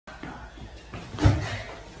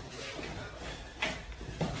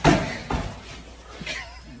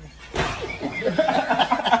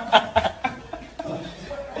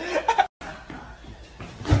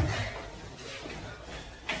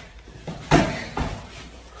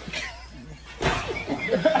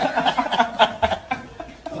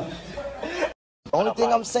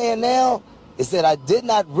I'm saying now is that I did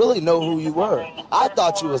not really know who you were. I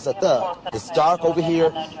thought you was a thug. It's dark over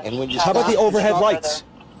here, and when you How about the overhead lights?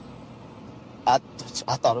 I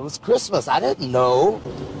thought it was Christmas. I didn't know.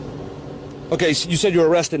 Okay, so you said you were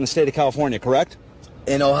arrested in the state of California, correct?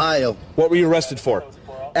 In Ohio. What were you arrested for?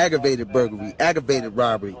 Aggravated burglary, aggravated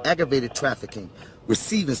robbery, aggravated trafficking,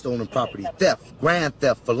 receiving stolen property, theft, grand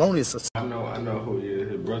theft, felonious assault. I know who he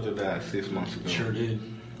is. His brother died 6 months ago. Sure did.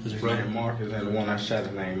 His brother Marcus, and the one I shot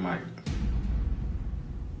his name Mike.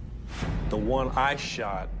 The one I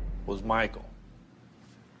shot was Michael.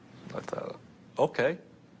 I thought, okay.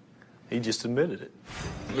 He just admitted it.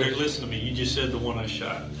 Greg, listen to me. You just said the one I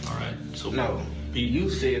shot. All right. So No, you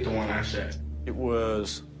said the one I shot. It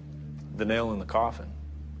was the nail in the coffin.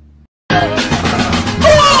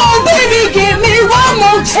 Oh, baby, give me one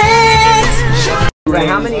more chance. Right,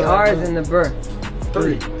 how many R's in the birth?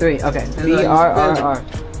 3. 3, okay. B-R-R-R.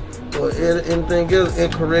 Or anything else,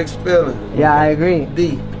 incorrect spelling. Yeah, I agree.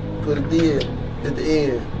 D. Put a D at the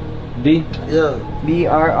end. D? Yeah.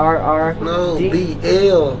 B-R-R-R. No, D?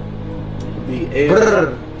 B-L. B-L.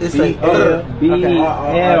 Brr. It's like brr.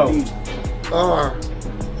 B-L. R.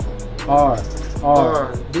 R.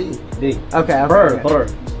 R. D. D. Okay, Brr.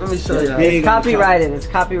 Let me show you. It's copyrighted. It's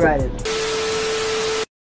copyrighted.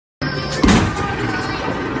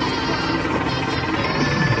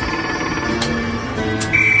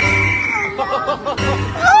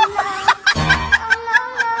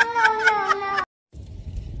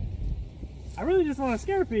 I really just want to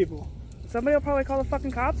scare people. Somebody will probably call the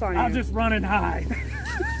fucking cops on you. I'll just run and hide.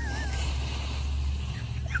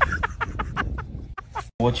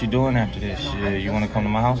 What you doing after this? You want to come to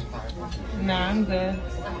my house? Nah, I'm good.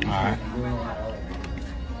 All right.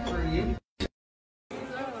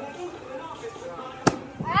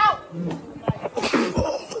 Ow!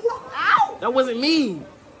 Ow! That wasn't me.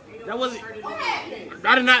 That wasn't. What happened?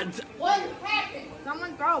 I did not. What happened?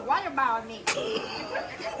 Someone throw a water bottle at me. Throw a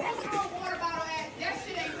water bottle at. That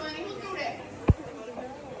shit ain't funny. Who threw that?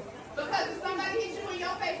 Because if somebody hit you in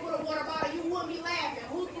your face with a water bottle, you wouldn't be laughing.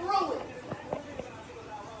 Who threw it?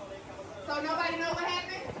 So nobody know what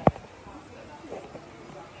happened?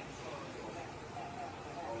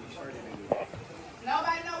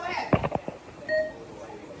 Nobody know what happened?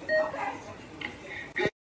 Okay.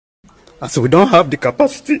 So we don't have the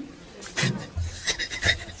capacity.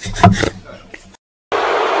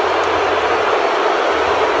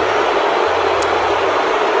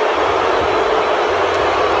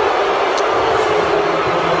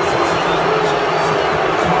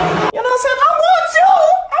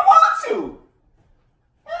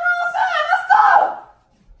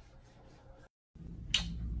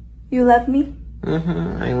 You love me?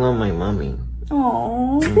 I love my mommy.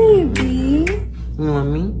 Oh, baby. You love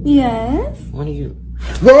me? Yes. What are you?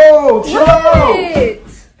 Whoa, chill out! What?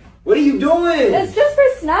 What are you doing? It's just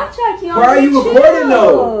for Snapchat, Keon. Why are you recording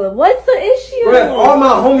though? What's the issue? Bruh, all my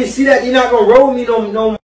homies see that, you're not gonna roll me no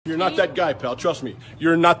more. You're not that guy, pal. Trust me.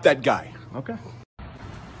 You're not that guy. Okay.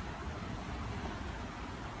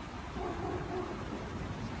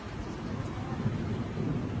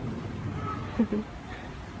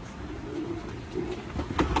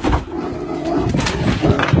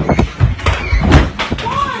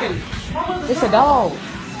 It's a dog.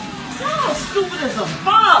 So stupid as a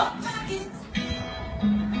fuck.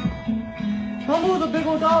 Don't move the big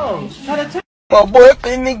old dog. My boy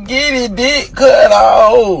finna get his dick cut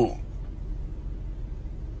off.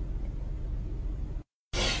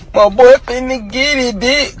 My boy finna get his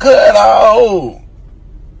dick cut off.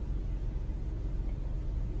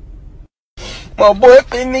 My boy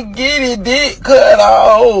finna get his dick cut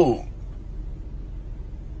off.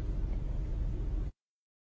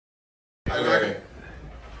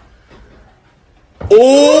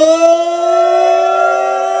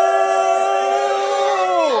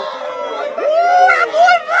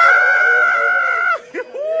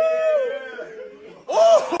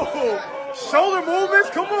 Shoulder movements,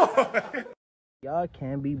 come on. Y'all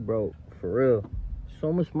can't be broke, for real.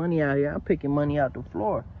 So much money out here. I'm picking money out the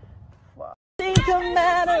floor. Think a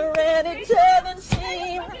matter and it doesn't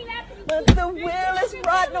seem, but the will is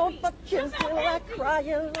right. No fucking till I cry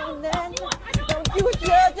alone. And don't you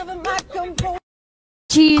judge of my composure.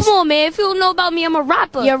 Jeez. Come on, man. If you don't know about me, I'm a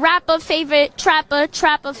rapper. Your rapper, favorite trapper,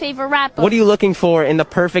 favorite rapper. What are you looking for in the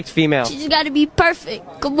perfect female? She just gotta be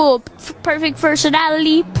perfect. Come on. Perfect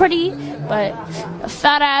personality, pretty, but a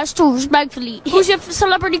fat ass too, respectfully. Who's your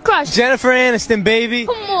celebrity crush? Jennifer Aniston, baby.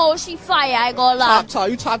 Come on, she fire, I ain't gonna lie.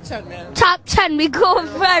 You top 10, man. Top 10, we going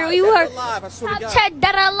viral. You heard? Top 10,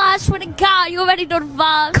 dead or alive, swear to God. You already know the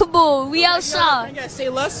vibe. Come on, we outside. I gotta say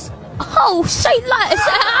less. Oh, say less.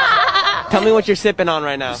 Tell me what you're sipping on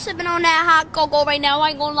right now. Sipping on that hot cocoa right now. I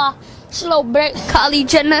ain't gonna lie. It's a little bit. Kylie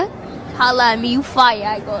Jenner. Holla at me. You fire.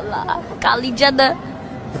 I ain't gonna lie. Kylie Jenner.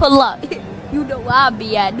 Pull up. You know where I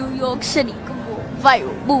be at. New York City. Come on.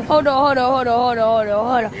 Viral. Move. Hold on.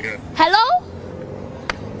 Yeah. Hello?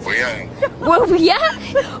 Where you at? Where we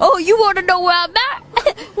at? Oh, you wanna know where I'm at?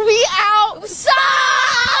 We outside.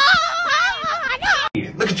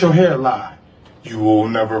 Look at your hairline. You will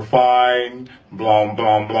never find blom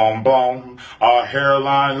blom blom blom a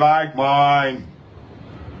hairline like mine.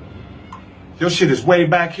 Your shit is way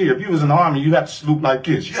back here. If you was in the army, you'd have to salute like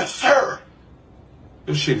this. Yes, sir.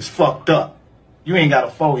 Your shit is fucked up. You ain't got a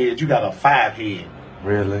 4-head, you got a 5-head.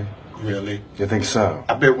 Really? Really? You think so?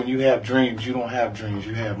 I bet when you have dreams, you don't have dreams,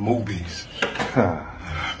 you have movies. Reggie,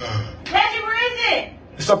 where is it?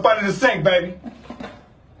 It's up under the sink, baby.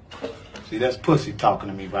 See, that's pussy talking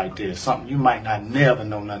to me right there. Something you might not never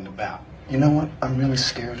know nothing about. You know what? I'm really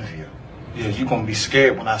scared of you. Yeah, you gonna be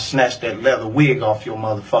scared when I snatch that leather wig off your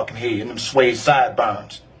motherfucking head and them suede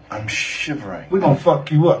sideburns. I'm shivering. We gonna fuck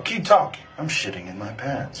you up. Keep talking. I'm shitting in my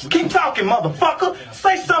pants. Keep talking, motherfucker.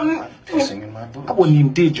 Say something. I'm pissing in my boots. I wouldn't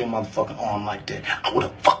even did your motherfucking arm like that. I would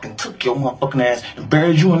have fucking took your motherfucking ass and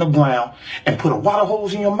buried you in the ground and put a water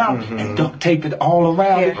hose in your mouth and duct tape it all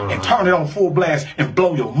around it and turn it on full blast and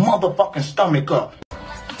blow your motherfucking stomach up.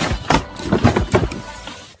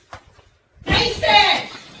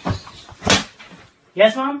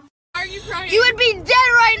 Yes, Mom? Are you crying? You would be dead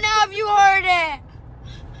right now if you heard it.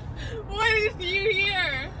 What did you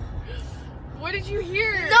hear? What did you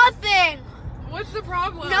hear? Nothing. What's the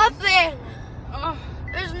problem? Nothing. Oh,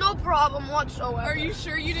 There's no problem whatsoever. are you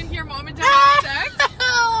sure you didn't hear Mom and Dad have sex?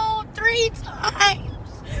 No, 3 times.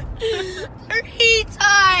 3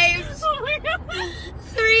 times. Oh my God.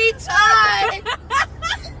 3 times.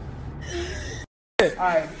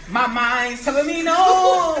 Alright, my mind's telling me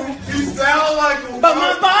no. You sound like a But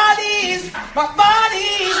my body's telling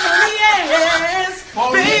yes.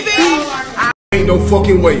 Baby. Ain't no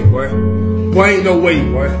fucking way, boy. Boy, ain't no way,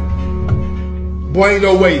 boy. Boy, ain't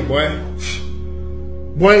no way, boy.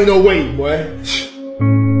 Boy, ain't no way, boy.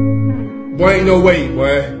 Boy, ain't no way,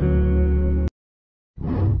 boy.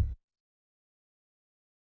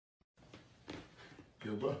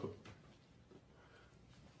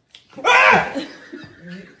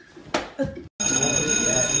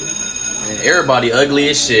 Everybody ugly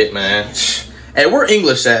as shit, man. Hey, where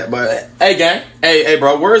English at? But hey, gang. Hey,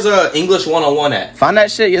 bro. Where's English 101 at? Find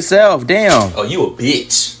that shit yourself. Damn. Oh, you a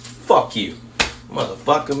bitch. Fuck you,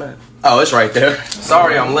 motherfucker, man. Oh, it's right there.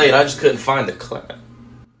 Sorry, I'm late. I just couldn't find the class.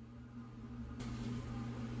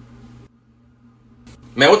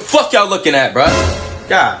 Man, what the fuck y'all looking at, bro?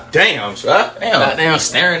 God damn, bro. Damn,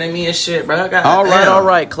 staring at me and shit, bro. All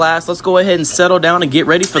right, class. Let's go ahead and settle down and get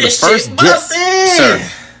ready for the first dip. Sir,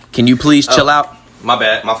 can you please chill out? My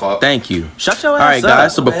bad, my fault. Thank you. Shut your ass up. All right,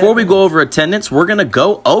 guys. So before we go over attendance, we're gonna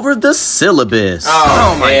go over the syllabus.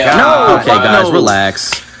 Oh my God. No. Okay, guys,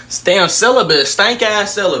 relax. Damn syllabus, stank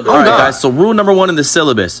ass syllabus. All right, guys. So rule number 1 in the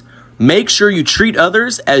syllabus: make sure you treat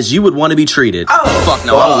others as you would want to be treated. Oh, fuck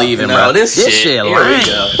no, I'm leaving, bro. This shit lame.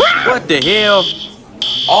 What the hell?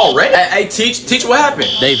 Already? Hey, teach what happened?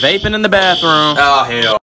 They vaping in the bathroom. Oh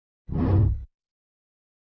hell.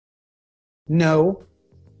 No.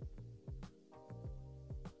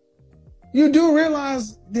 You do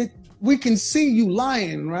realize that we can see you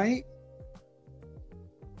lying, right?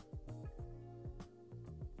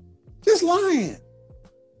 Just lying.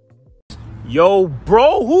 Yo,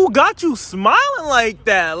 bro, who got you smiling like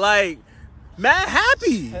that? Like, mad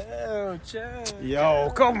happy. Yo,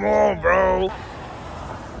 come on, bro.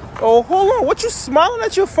 Oh, hold on. What you smiling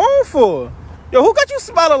at your phone for? Yo, who got you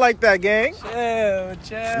smiling like that, gang? Chill.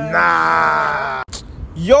 Nah.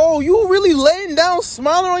 Yo, you really laying down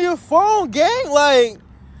smiling on your phone, gang? Like,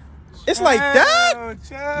 it's like that?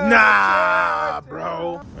 Nah,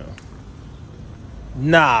 bro.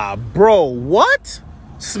 Nah, bro, what?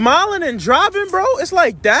 Smiling and driving, bro? It's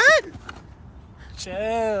like that?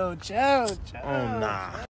 Chill. Oh,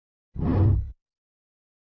 nah.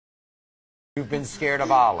 You've been scared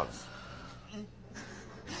of olives.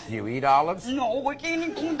 Do you eat olives? No, we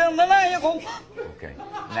can't eat them. Okay.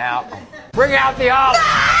 Now, bring out the olives.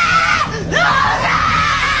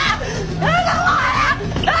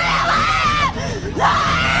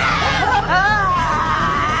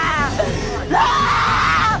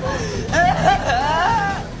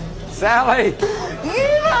 Sally!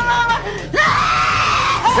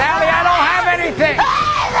 Sally, I don't have anything!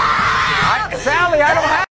 Sally, I don't